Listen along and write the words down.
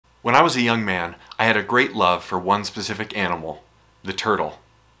When I was a young man, I had a great love for one specific animal, the turtle.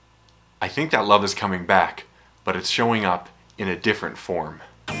 I think that love is coming back, but it's showing up in a different form.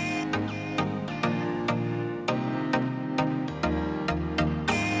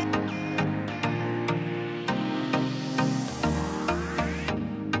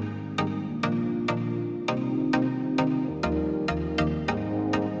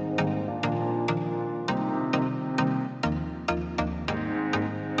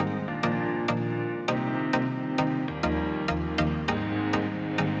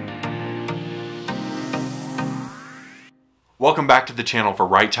 Welcome back to the channel for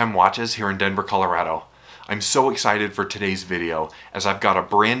Right Time Watches here in Denver, Colorado. I'm so excited for today's video as I've got a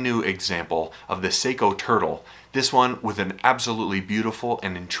brand new example of the Seiko Turtle, this one with an absolutely beautiful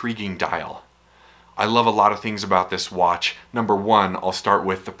and intriguing dial. I love a lot of things about this watch. Number one, I'll start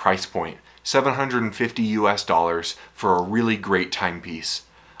with the price point, $750 US for a really great timepiece.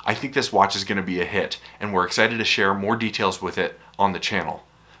 I think this watch is going to be a hit, and we're excited to share more details with it on the channel.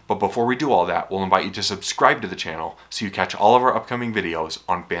 But before we do all that, we'll invite you to subscribe to the channel so you catch all of our upcoming videos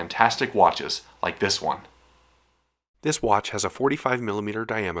on fantastic watches like this one. This watch has a 45mm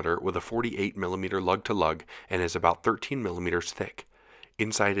diameter with a 48mm lug-to-lug and is about 13mm thick.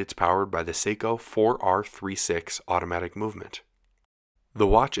 Inside it's powered by the Seiko 4R36 automatic movement. The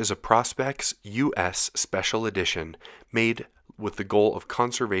watch is a Prospex U.S. special edition made with the goal of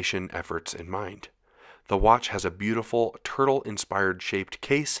conservation efforts in mind. The watch has a beautiful turtle-inspired shaped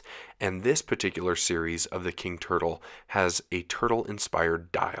case, and this particular series of the King Turtle has a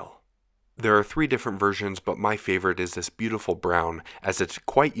turtle-inspired dial. There are 3 different versions, but my favorite is this beautiful brown, as it's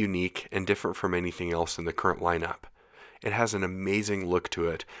quite unique and different from anything else in the current lineup. It has an amazing look to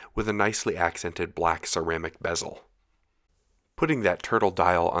it, with a nicely accented black ceramic bezel. Putting that turtle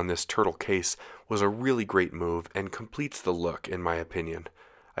dial on this turtle case was a really great move and completes the look, in my opinion.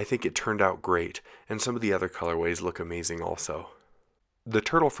 I think it turned out great, and some of the other colorways look amazing also. The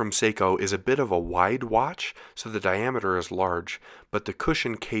Turtle from Seiko is a bit of a wide watch, so the diameter is large, but the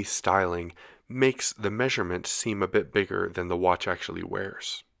cushion case styling makes the measurement seem a bit bigger than the watch actually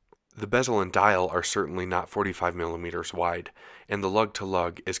wears. The bezel and dial are certainly not 45mm wide, and the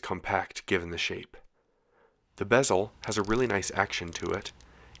lug-to-lug is compact given the shape. The bezel has a really nice action to it,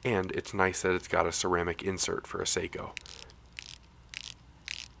 and it's nice that it's got a ceramic insert for a Seiko.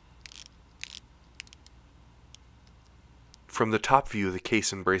 From the top view, the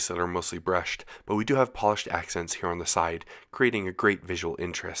case and bracelet are mostly brushed, but we do have polished accents here on the side, creating a great visual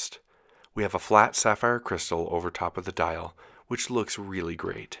interest. We have a flat sapphire crystal over top of the dial, which looks really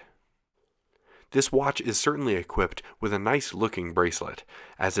great. This watch is certainly equipped with a nice looking bracelet,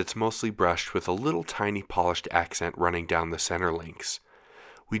 as it's mostly brushed with a little tiny polished accent running down the center links.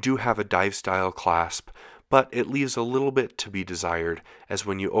 We do have a dive style clasp, but it leaves a little bit to be desired, as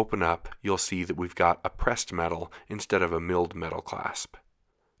when you open up, you'll see that we've got a pressed metal instead of a milled metal clasp.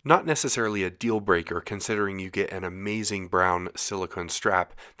 Not necessarily a deal breaker considering you get an amazing brown silicone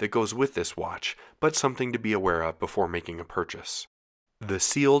strap that goes with this watch, but something to be aware of before making a purchase. The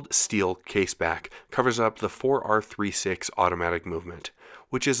sealed steel caseback covers up the 4R36 automatic movement,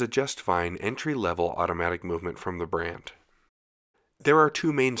 which is a just fine entry-level automatic movement from the brand. There are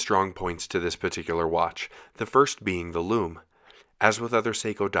 2 main strong points to this particular watch, the first being the lume. As with other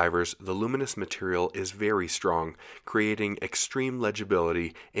Seiko divers, the luminous material is very strong, creating extreme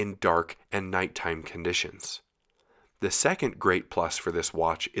legibility in dark and nighttime conditions. The second great plus for this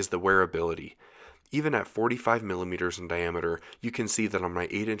watch is the wearability. Even at 45mm in diameter, you can see that on my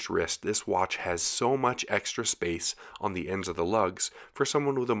 8-inch wrist, this watch has so much extra space on the ends of the lugs for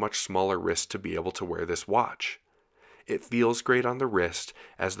someone with a much smaller wrist to be able to wear this watch. It feels great on the wrist,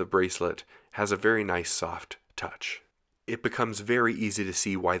 as the bracelet has a very nice soft touch. It becomes very easy to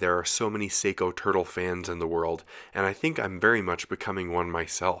see why there are so many Seiko Turtle fans in the world, and I think I'm very much becoming one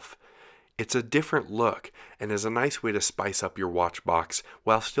myself. It's a different look, and is a nice way to spice up your watch box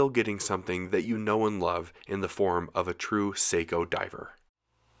while still getting something that you know and love in the form of a true Seiko diver.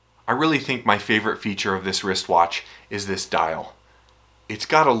 I really think my favorite feature of this wristwatch is this dial. It's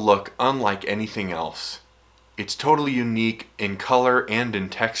got a look unlike anything else. It's totally unique in color and in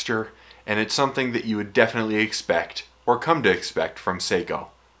texture, and it's something that you would definitely expect, or come to expect, from Seiko.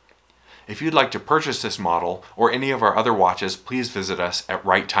 If you'd like to purchase this model, or any of our other watches, please visit us at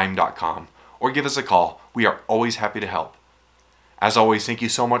righttime.com, or give us a call. We are always happy to help. As always, thank you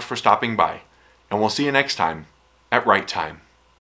so much for stopping by, and we'll see you next time at Right Time.